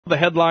The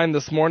headline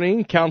this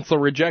morning, Council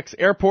rejects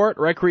airport,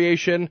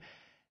 recreation,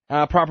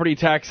 property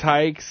tax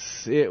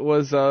hikes. It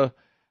was a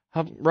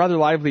rather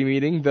lively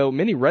meeting, though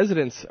many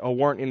residents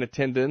weren't in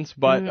attendance,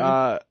 but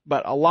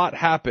a lot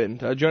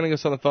happened. Joining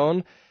us on the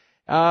phone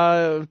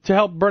to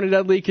help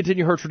Bernadette Lee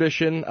continue her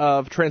tradition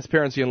of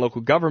transparency in local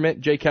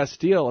government, Jay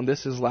Castille, and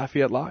this is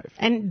Lafayette Live.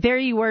 And there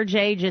you were,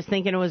 Jay, just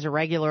thinking it was a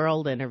regular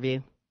old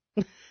interview.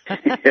 Good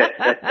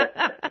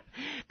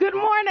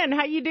morning.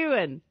 How you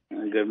doing?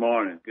 Good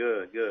morning.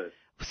 Good.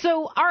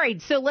 So, all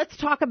right, so let's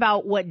talk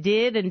about what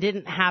did and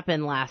didn't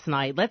happen last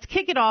night. Let's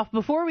kick it off.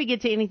 Before we get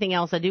to anything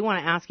else, I do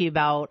want to ask you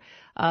about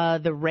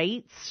the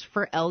rates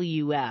for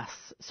LUS.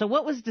 So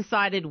what was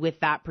decided with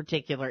that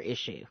particular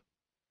issue?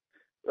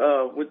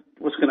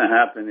 What's going to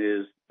happen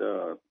is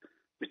Mr.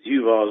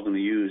 Duval is going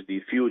to use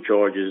the fuel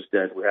charges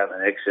that we have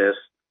in excess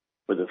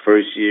for the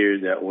first year.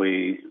 That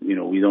way,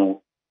 we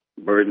don't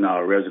burden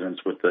our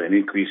residents with an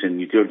increase in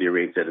utility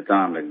rates at a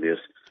time like this.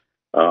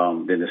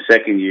 Then the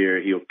second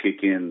year, he'll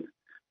kick in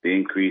the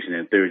increase, and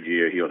then third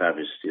year, he'll have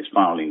his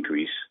final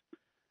increase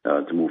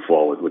to move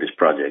forward with his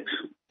projects.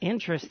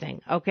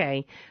 Interesting.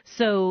 Okay.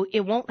 So it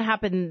won't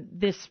happen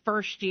this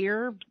first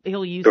year.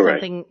 He'll use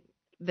Correct. Something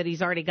that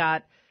he's already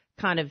got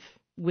kind of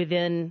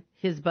within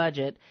his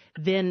budget.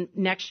 Then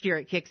next year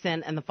it kicks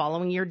in, and the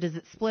following year, does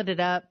it split it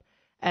up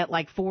at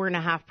like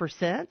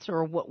 4.5%,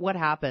 or what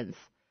happens?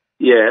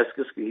 Yeah, I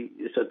think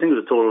it's a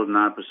total of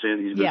 9%.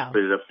 He's going to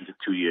split it up into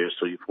 2 years,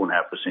 so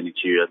 4.5%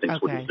 each year. I think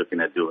is what he's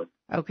looking at doing.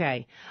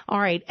 Okay. All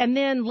right. And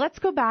then let's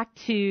go back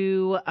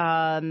to,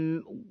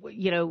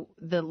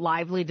 the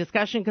lively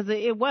discussion, because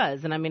it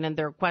was. And I mean, and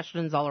there are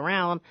questions all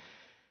around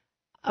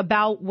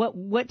about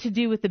what to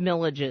do with the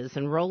millages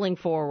and rolling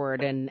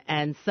forward,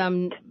 and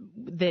some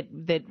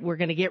that we're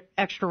going to get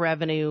extra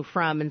revenue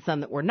from and some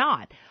that we're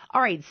not. All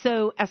right.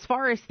 So as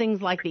far as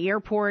things like the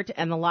airport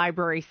and the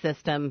library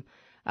system,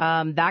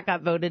 that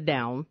got voted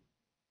down.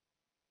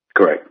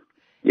 Correct.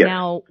 Yes.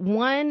 Now,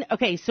 one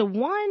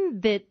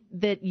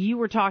that you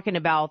were talking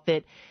about,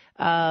 that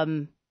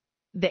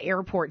the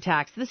airport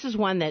tax, this is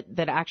one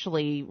that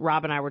actually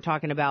Rob and I were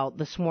talking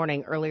about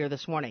earlier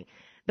this morning.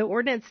 The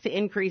ordinance to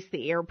increase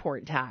the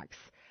airport tax,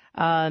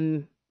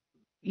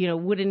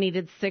 would have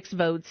needed 6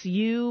 votes.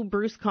 You,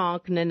 Bruce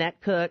Conk, Nanette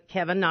Cook,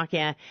 Kevin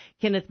Nakia,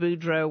 Kenneth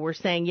Boudreau were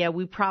saying, yeah,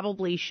 we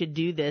probably should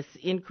do this,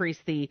 increase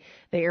the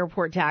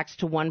airport tax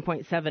to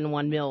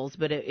 1.71 mils,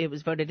 but it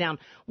was voted down.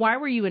 Why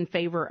were you in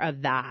favor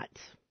of that?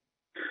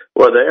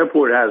 Well, the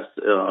airport has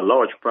a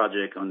large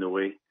project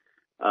underway.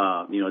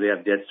 They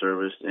have debt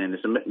service, and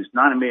it's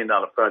not $1 million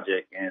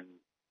project, and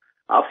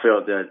I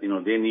felt that,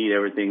 they need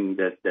everything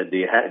that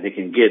they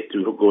can get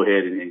to go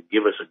ahead and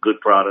give us a good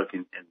product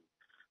and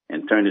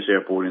turn this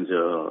airport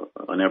into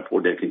an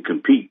airport that can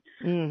compete.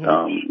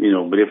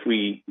 Mm-hmm. But if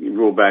we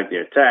roll back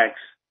their tax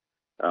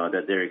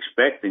that they're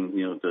expecting,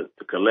 to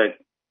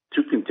collect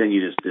to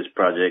continue this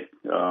project,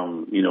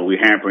 we're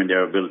hampering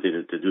their ability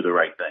to do the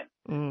right thing.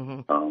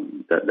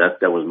 Mm-hmm.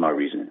 That was my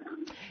reason.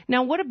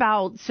 Now, what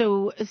about,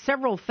 so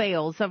several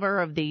failed,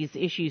 several of these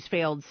issues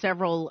failed,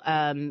 several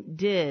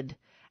did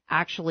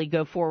actually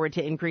go forward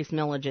to increase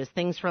millages,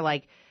 things for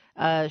like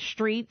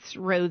streets,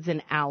 roads,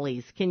 and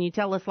alleys. Can you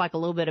tell us a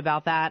little bit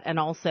about that, and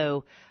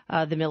also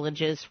the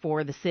millages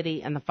for the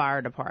city and the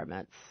fire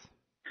departments?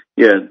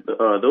 Yeah,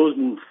 those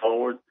moved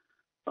forward.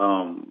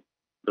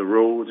 The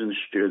roads and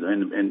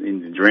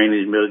the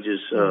drainage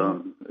millages,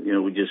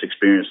 we just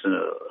experienced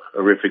a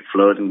horrific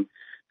flood, and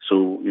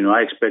so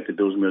I expected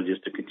those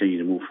millages to continue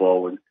to move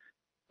forward.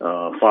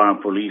 Fire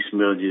and police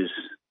millages,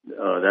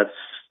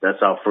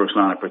 that's our first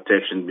line of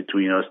protection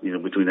between us,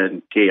 between that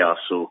and chaos.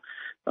 So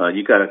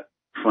you got to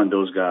fund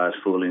those guys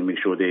fully and make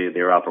sure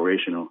they're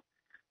operational.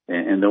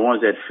 And the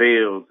ones that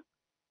failed,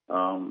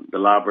 the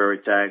library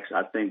tax,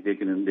 I think they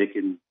can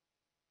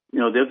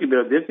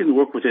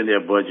work within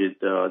their budget.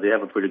 They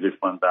have a pretty good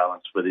fund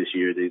balance for this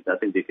year. I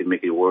think they can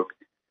make it work.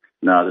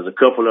 Now, there's a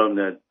couple of them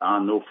that I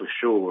know for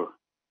sure.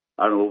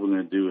 I don't know what we're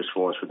going to do as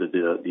far as for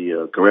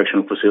the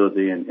correctional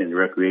facility and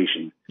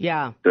recreation.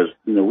 Yeah. Because,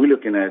 we're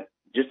looking at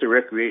just the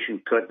recreation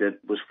cut that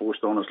was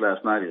forced on us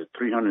last night is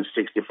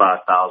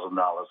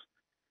 $365,000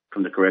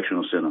 from the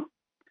correctional center.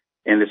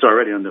 And it's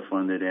already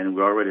underfunded, and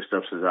we're already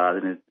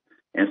subsidizing it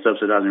and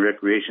subsidizing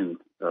recreation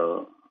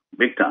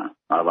big time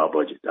out of our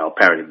budget, our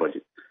parity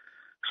budget.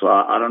 So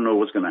I don't know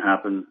what's going to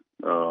happen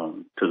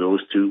to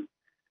those two.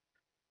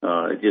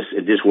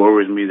 It just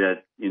worries me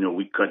that,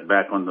 we cut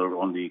back on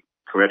the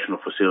correctional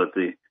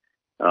facility.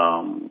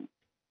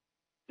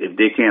 If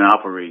they can't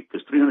operate,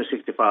 because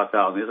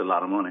 $365,000 is a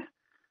lot of money.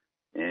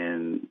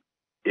 And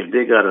if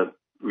they got to,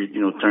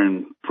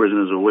 turn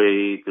prisoners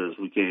away because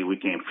we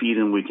can't feed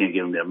them, we can't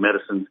give them their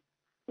medicine,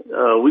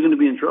 we're going to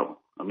be in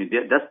trouble. I mean,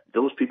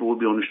 those people will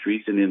be on the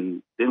streets,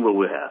 and then what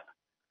we'll have.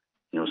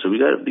 So we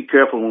got to be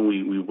careful when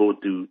we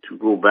vote to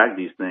roll back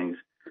these things.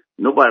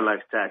 Nobody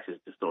likes taxes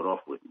to start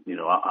off with. Like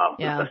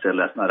I said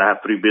last night, I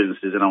have 3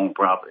 businesses and I own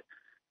property.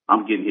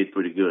 I'm getting hit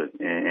pretty good,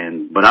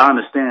 but I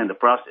understand the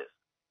process.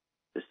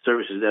 the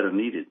services that are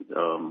needed.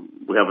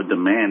 We have a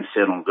demand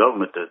set on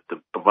government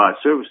to provide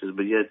services,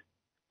 but yet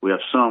we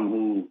have some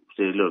who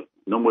say, look,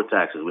 no more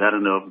taxes. We had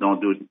enough.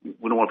 Don't do it.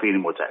 We don't want to pay any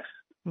more taxes.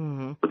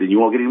 Mm-hmm. But then you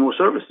won't get any more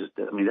services.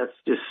 I mean, that's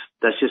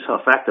just a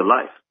fact of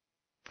life.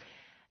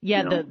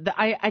 Yeah, you know?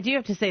 I do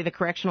have to say the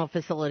correctional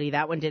facility,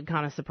 that one did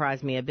kind of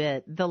surprise me a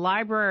bit. The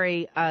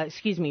library,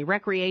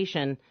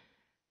 recreation,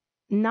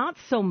 not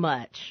so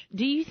much.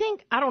 Do you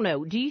think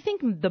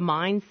the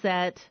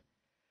mindset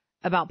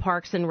about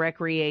parks and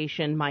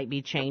recreation might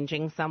be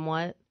changing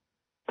somewhat?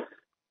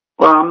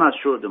 Well, I'm not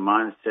sure the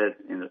mindset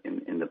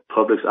in the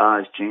public's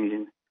eyes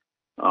changing.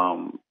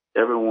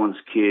 Everyone's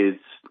kids,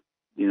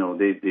 you know,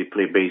 they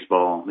play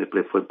baseball, they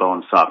play football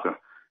and soccer.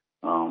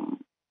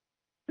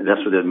 And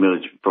that's what that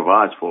millage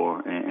provides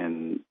for.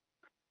 And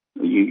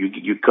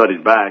you cut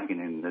it back, and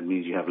then that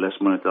means you have less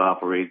money to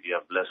operate. You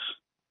have less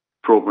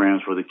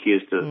programs for the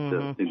kids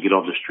to get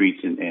off the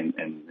streets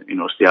and you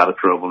know, stay out of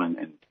trouble and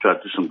try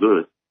to do some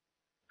good.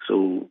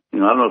 So, you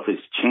know, I don't know if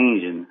it's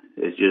changing.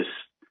 It's just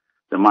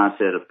the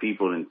mindset of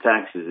people in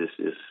taxes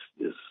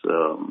is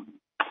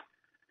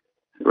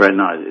right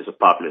now is a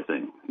popular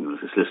thing. You know,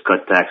 let's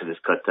cut taxes.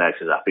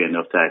 I pay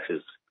enough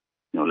taxes.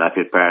 You know,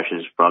 Lafayette Parish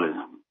is probably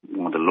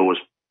one of the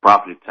lowest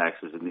property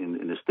taxes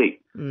in the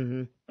state.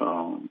 Mm-hmm.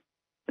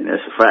 And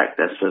that's a fact.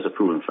 That's a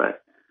proven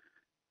fact.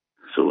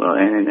 So,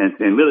 and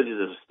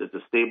villages is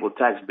a stable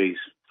tax base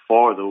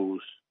for those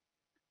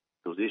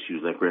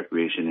issues like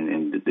recreation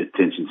and the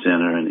detention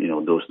center and, you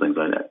know, those things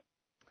like that.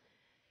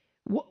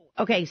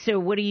 Okay, so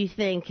what do you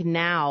think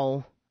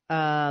now?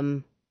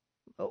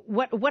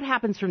 What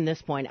happens from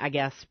this point, I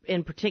guess,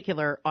 in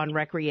particular on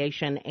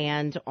recreation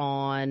and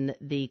on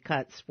the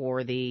cuts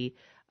for the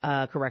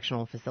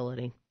correctional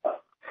facility?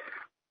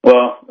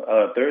 Well,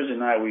 Thursday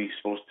night we're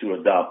supposed to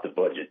adopt the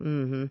budget.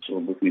 Mm-hmm. So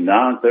between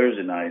now and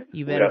Thursday night, we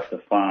have to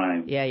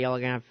find. Yeah, y'all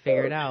are gonna have to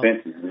figure it out.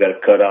 Expenses. We got to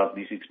cut out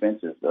these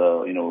expenses.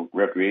 You know,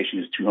 recreation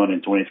is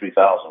 $223,000. We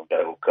got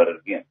to go cut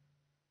it again.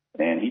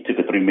 And he took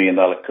a $3 million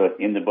cut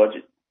in the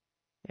budget.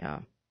 Yeah.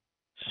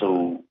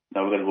 So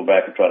now we got to go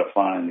back and try to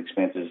find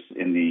expenses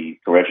in the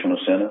correctional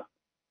center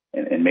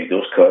and make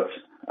those cuts.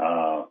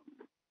 I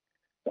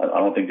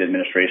don't think the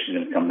administration is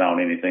going to come down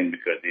on anything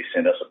because they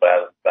send us a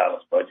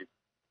balanced budget.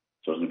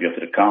 So it's going to be up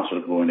to the council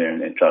to go in there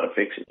and try to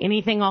fix it.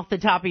 Anything off the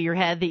top of your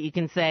head that you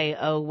can say,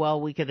 oh, well,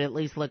 we could at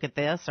least look at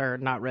this, or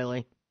not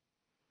really?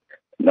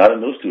 Not in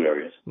those two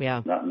areas.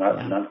 Yeah.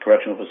 Not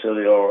correctional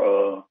facility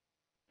or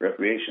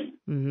recreation.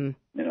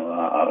 Mm-hmm. You know,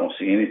 I don't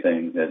see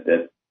anything that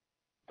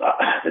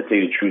to tell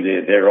you the truth,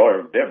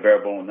 they're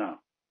bare bone now.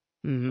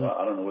 Mm-hmm. So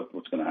I don't know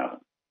what's going to happen.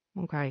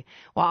 Okay.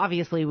 Well,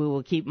 obviously, we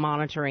will keep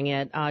monitoring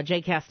it.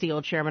 Jay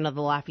Castille, chairman of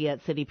the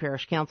Lafayette City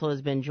Parish Council,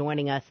 has been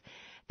joining us.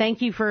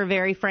 Thank you for a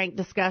very frank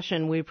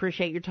discussion. We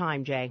appreciate your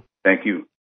time, Jay. Thank you.